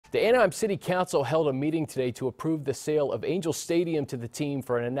The Anaheim City Council held a meeting today to approve the sale of Angel Stadium to the team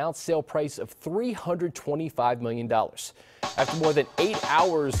for an announced sale price of $325 million. After more than 8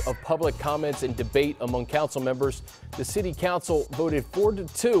 hours of public comments and debate among council members, the City Council voted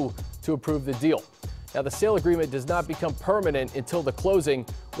 4-2 to approve the deal. Now, the sale agreement does not become permanent until the closing,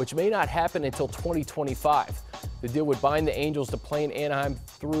 which may not happen until 2025. The deal would bind the Angels to play in Anaheim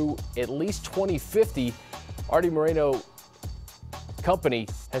through at least 2050. Artie Moreno Company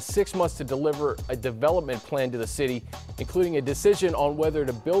has 6 months to deliver a development plan to the city, including a decision on whether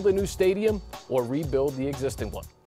to build a new stadium or rebuild the existing one.